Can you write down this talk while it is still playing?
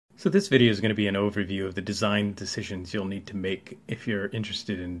So this video is going to be an overview of the design decisions you'll need to make if you're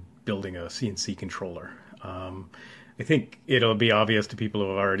interested in building a CNC controller. I think it'll be obvious to people who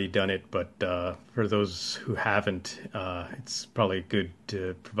have already done it, but for those who haven't, it's probably good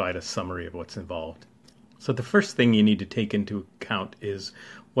to provide a summary of what's involved. So the first thing you need to take into account is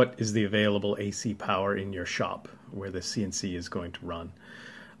what is the available AC power in your shop where the CNC is going to run.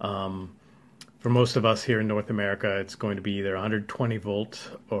 For most of us here in North America, it's going to be either 120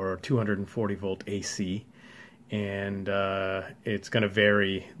 volt or 240 volt AC, and it's going to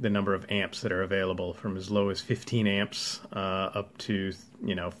vary the number of amps that are available from as low as 15 amps up to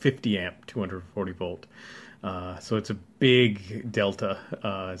 50 amp 240 volt. So it's a big delta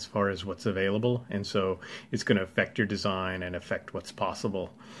as far as what's available, and so it's going to affect your design and affect what's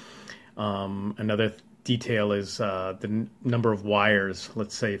possible. Another detail is the number of wires,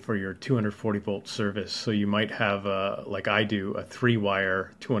 let's say for your 240 volt service. So you might have, like I do, a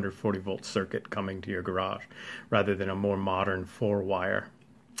 3-wire 240 volt circuit coming to your garage rather than a more modern 4-wire.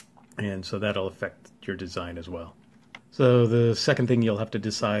 And so that'll affect your design as well. So the second thing you'll have to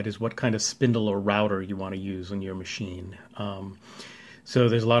decide is what kind of spindle or router you want to use on your machine. So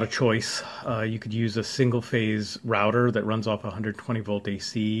there's a lot of choice. You could use a single-phase router that runs off 120 volt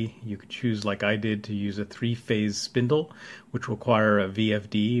AC. You could choose, like I did, to use a 3-phase spindle, which will require a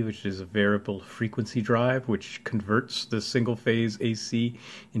VFD, which is a variable frequency drive, which converts the single-phase AC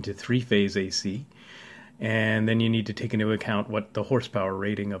into 3-phase AC. And then you need to take into account what the horsepower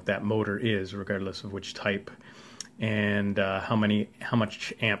rating of that motor is, regardless of which type, and how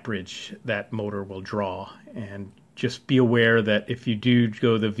much amperage that motor will draw. And just be aware that if you do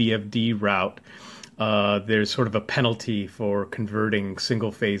go the VFD route, there's sort of a penalty for converting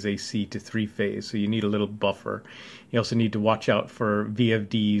single-phase AC to 3-phase, so you need a little buffer. You also need to watch out for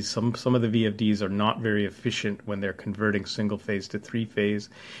VFDs. Some of the VFDs are not very efficient when they're converting single-phase to 3-phase,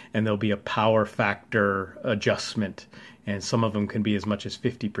 and there'll be a power factor adjustment, and some of them can be as much as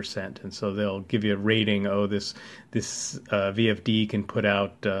 50%, and so they'll give you a rating. Oh, this VFD can put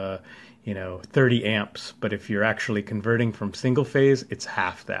out 30 amps, but if you're actually converting from single phase, it's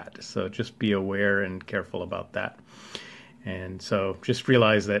half that. So just be aware and careful about that. And so just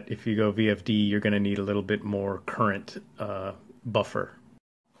realize that if you go VFD, you're going to need a little bit more current buffer.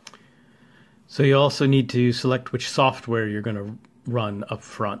 So you also need to select which software you're going to run up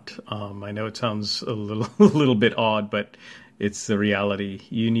front. I know it sounds a little bit odd, but it's the reality.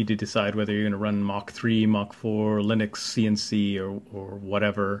 You need to decide whether you're going to run Mach 3, Mach 4, Linux, CNC, or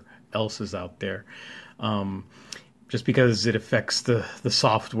whatever else is out there. Just because it affects the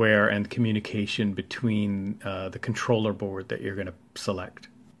software and communication between the controller board that you're going to select.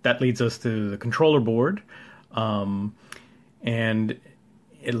 That leads us to the controller board. And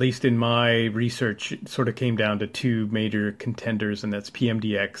at least in my research, it sort of came down to two major contenders, and that's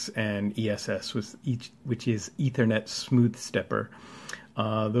PMDX and ESS, which is Ethernet Smooth Stepper.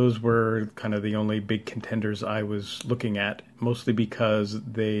 Those were kind of the only big contenders I was looking at, mostly because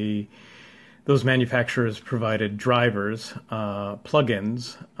those manufacturers provided drivers,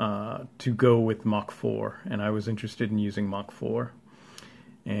 plugins to go with Mach 4, and I was interested in using Mach 4.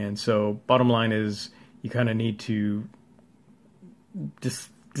 And so bottom line is you kind of need to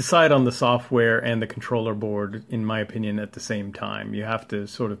decide on the software and the controller board, in my opinion, at the same time. You have to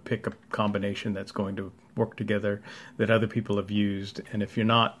sort of pick a combination that's going to work together that other people have used, and if you're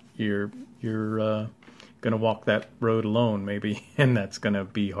not, you're going to walk that road alone maybe, and that's going to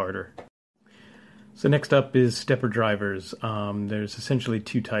be harder. So next up is stepper drivers. There's essentially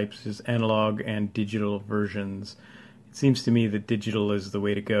two types: there's analog and digital versions. It seems to me that digital is the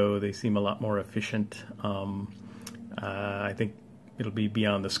way to go. They seem a lot more efficient. I think it'll be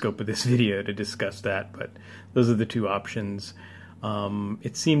beyond the scope of this video to discuss that, but those are the two options.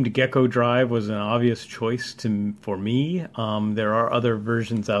 It seemed Gecko Drive was an obvious choice for me. There are other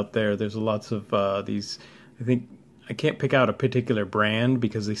versions out there. There's lots of these. I think I can't pick out a particular brand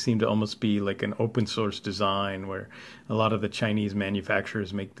because they seem to almost be like an open source design where a lot of the Chinese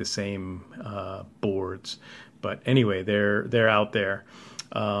manufacturers make the same boards. But anyway, they're out there.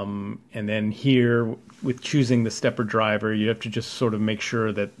 And then here, with choosing the stepper driver, you have to just sort of make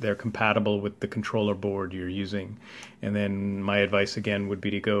sure that they're compatible with the controller board you're using. And then my advice again would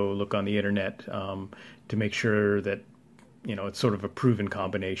be to go look on the internet to make sure that it's sort of a proven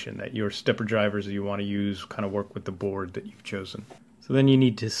combination, that your stepper drivers that you want to use kind of work with the board that you've chosen. So then you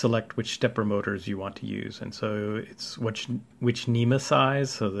need to select which stepper motors you want to use, and so it's which NEMA size.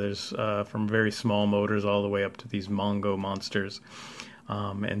 So there's from very small motors all the way up to these Mongo monsters.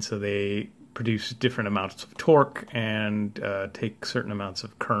 And so they produce different amounts of torque and take certain amounts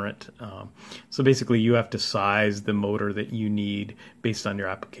of current. So basically you have to size the motor that you need based on your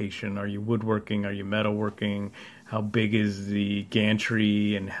application. Are you woodworking? Are you metalworking? How big is the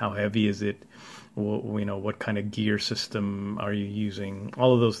gantry and how heavy is it? What kind of gear system are you using?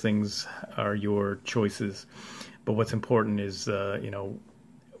 All of those things are your choices. But what's important is,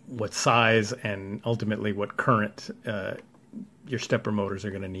 what size and ultimately what current your stepper motors are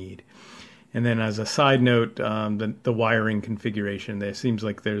going to need. And then as a side note, the wiring configuration, there seems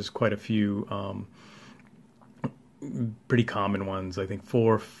like there's quite a few pretty common ones. I think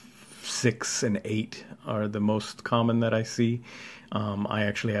 4, 6, and 8 are the most common that I see. I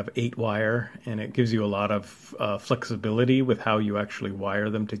actually have 8 wire, and it gives you a lot of flexibility with how you actually wire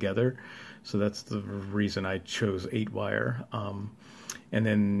them together. So that's the reason I chose 8 wire. And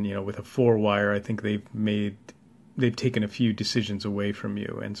then, with a 4 wire, I think they've taken a few decisions away from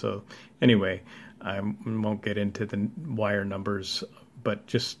you. And so anyway, I won't get into the wire numbers, but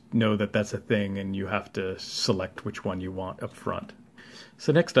just know that that's a thing and you have to select which one you want up front.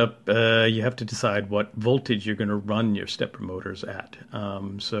 So next up, you have to decide what voltage you're going to run your stepper motors at.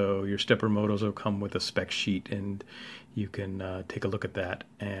 So your stepper motors will come with a spec sheet, and you can take a look at that.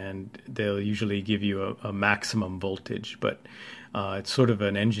 And they'll usually give you a maximum voltage, but it's sort of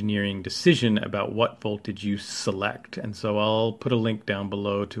an engineering decision about what voltage you select. And so I'll put a link down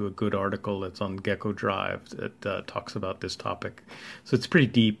below to a good article that's on Gecko Drive that talks about this topic. So it's pretty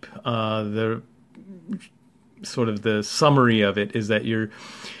deep. The summary of it is that you're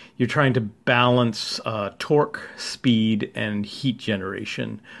trying to balance torque, speed, and heat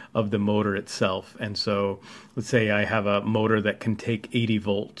generation of the motor itself. And so let's say I have a motor that can take 80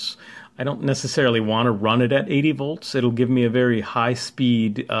 volts. I don't necessarily want to run it at 80 volts. It'll give me a very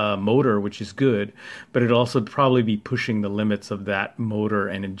high-speed motor, which is good, but it'll also probably be pushing the limits of that motor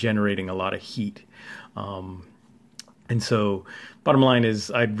and generating a lot of heat. And so bottom line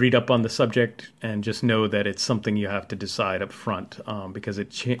is I'd read up on the subject and just know that it's something you have to decide up front because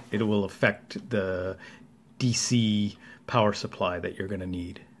it will affect the DC power supply that you're going to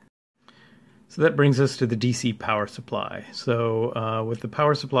need. So that brings us to the DC power supply. So with the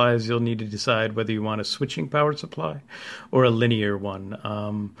power supplies, you'll need to decide whether you want a switching power supply or a linear one.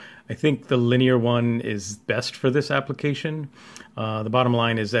 I think the linear one is best for this application. The bottom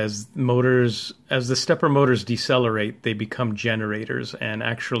line is as the stepper motors decelerate, they become generators and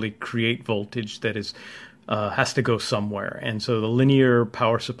actually create voltage that has to go somewhere. And so the linear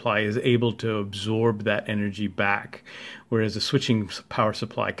power supply is able to absorb that energy back, whereas a switching power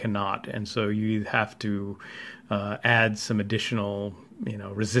supply cannot. And so you have to add some additional,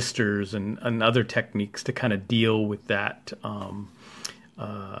 resistors and other techniques to kind of deal with that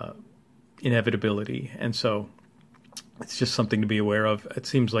inevitability. And so it's just something to be aware of. It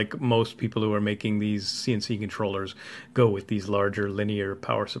seems like most people who are making these CNC controllers go with these larger linear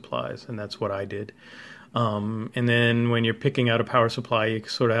power supplies, and that's what I did. And then when you're picking out a power supply, you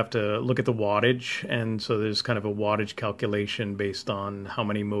sort of have to look at the wattage. And so there's kind of a wattage calculation based on how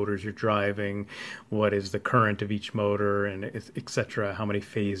many motors you're driving, what is the current of each motor, and et cetera, how many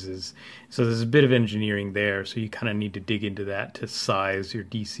phases. So there's a bit of engineering there. So you kind of need to dig into that to size your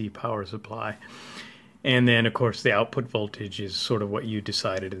DC power supply. And then, of course, the output voltage is sort of what you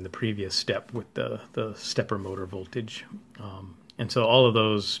decided in the previous step with the stepper motor voltage. And so all of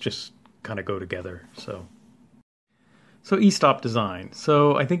those just kind of go together. So estop design.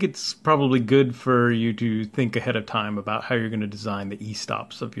 So I think it's probably good for you to think ahead of time about how you're going to design the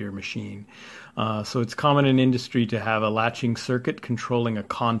e-stops of your machine. So it's common in industry to have a latching circuit controlling a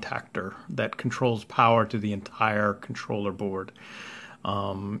contactor that controls power to the entire controller board.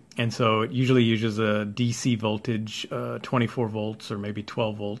 And so it usually uses a DC voltage, 24 volts or maybe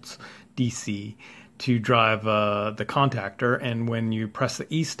 12 volts DC to drive the contactor, and when you press the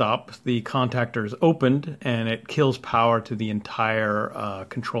e-stop, the contactor is opened and it kills power to the entire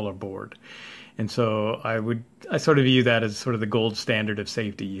controller board. And so I sort of view that as sort of the gold standard of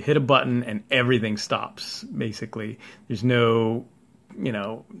safety. You hit a button and everything stops, basically. There's no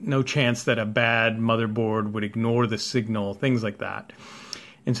chance that a bad motherboard would ignore the signal, things like that.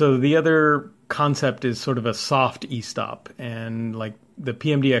 And so the other concept is sort of a soft e-stop, and like the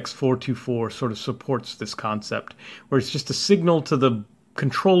PMDX 424 sort of supports this concept, where it's just a signal to the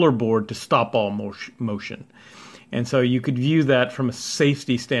controller board to stop all motion. And so you could view that from a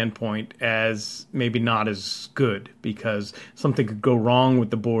safety standpoint as maybe not as good, because something could go wrong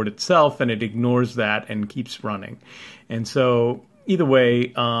with the board itself and it ignores that and keeps running. And so either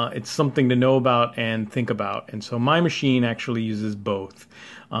way, it's something to know about and think about. And so my machine actually uses both.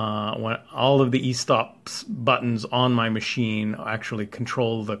 When all of the estops buttons on my machine actually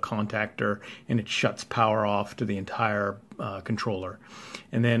control the contactor, and it shuts power off to the entire controller.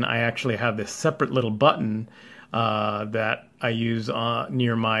 And then I actually have this separate little button that I use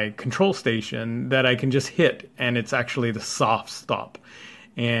near my control station that I can just hit, and it's actually the soft stop.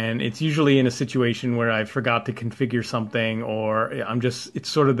 And it's usually in a situation where I forgot to configure something, or it's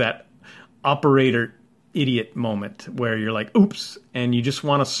sort of that operator idiot moment where you're like, oops, and you just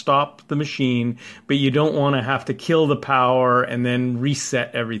want to stop the machine, but you don't want to have to kill the power and then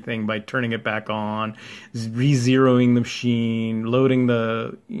reset everything by turning it back on, re-zeroing the machine, loading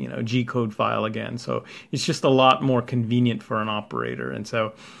the G-code file again. So it's just a lot more convenient for an operator. And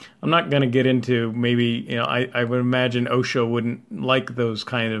so I'm not going to get into, maybe, I would imagine OSHA wouldn't like those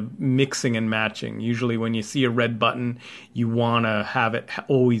kind of mixing and matching. Usually when you see a red button, you want to have it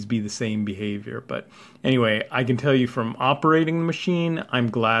always be the same behavior. But anyway, I can tell you from operating the machine, I'm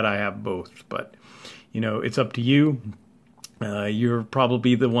glad I have both. But, it's up to you. You're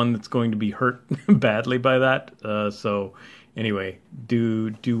probably the one that's going to be hurt badly by that. So anyway,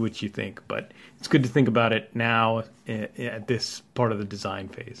 do what you think. But it's good to think about it now at this part of the design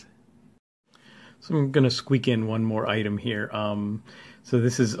phase. So I'm going to squeak in one more item here. So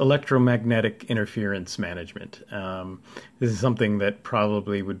this is electromagnetic interference management. This is something that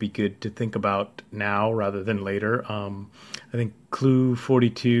probably would be good to think about now rather than later. I think Clue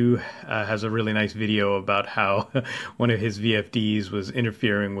 42 has a really nice video about how one of his VFDs was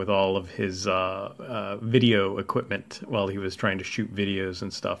interfering with all of his video equipment while he was trying to shoot videos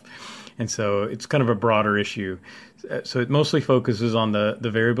and stuff. And so it's kind of a broader issue. So it mostly focuses on the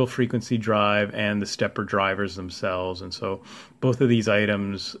variable frequency drive and the stepper drivers themselves. And so both of these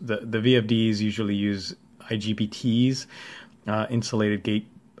items, the VFDs usually use IGBTs, insulated gate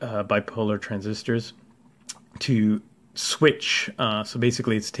bipolar transistors, to switch. So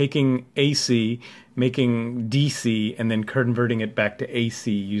basically it's taking AC, making DC, and then converting it back to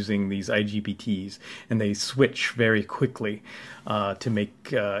AC using these IGBTs. And they switch very quickly to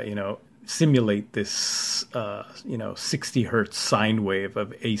make, simulate this 60 hertz sine wave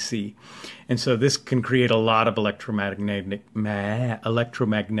of AC. And so this can create a lot of electromagnetic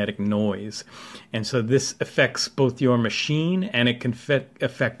noise. And so this affects both your machine, and it can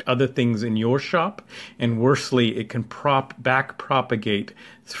affect other things in your shop, and worsely it can back propagate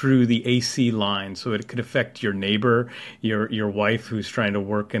through the AC line. So it could affect your neighbor, your wife who's trying to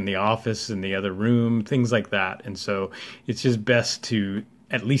work in the office in the other room, things like that. And so it's just best to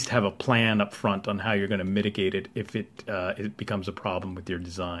at least have a plan up front on how you're going to mitigate it if it becomes a problem with your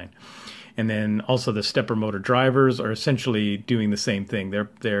design. And then also the stepper motor drivers are essentially doing the same thing.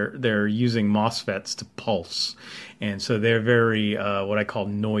 They're using MOSFETs to pulse, and so they're very what I call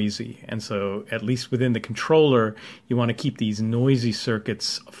noisy. And so at least within the controller, you want to keep these noisy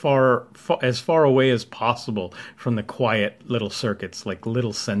circuits as far away as possible from the quiet little circuits, like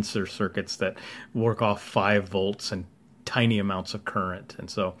little sensor circuits that work off 5 volts and tiny amounts of current. And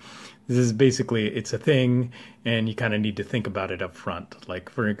so this is basically, it's a thing, and you kind of need to think about it up front. Like,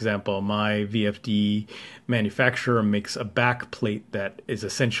 for example, my VFD manufacturer makes a back plate that is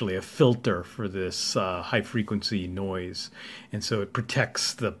essentially a filter for this high frequency noise. And so it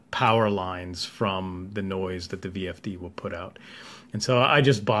protects the power lines from the noise that the VFD will put out. And so I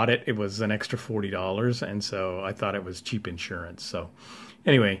just bought it. It was an extra $40, and so I thought it was cheap insurance. So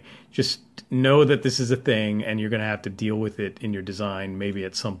anyway, just know that this is a thing, and you're going to have to deal with it in your design maybe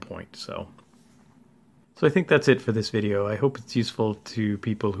at some point. So I think that's it for this video. I hope it's useful to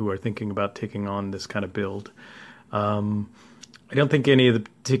people who are thinking about taking on this kind of build. I don't think any of the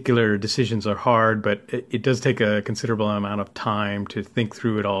particular decisions are hard, but it does take a considerable amount of time to think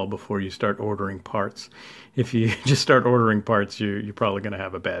through it all before you start ordering parts. If you just start ordering parts, you're probably going to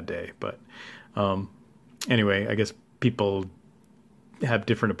have a bad day. But anyway, I guess people have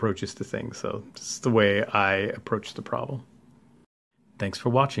different approaches to things, so it's the way I approach the problem. Thanks for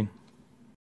watching.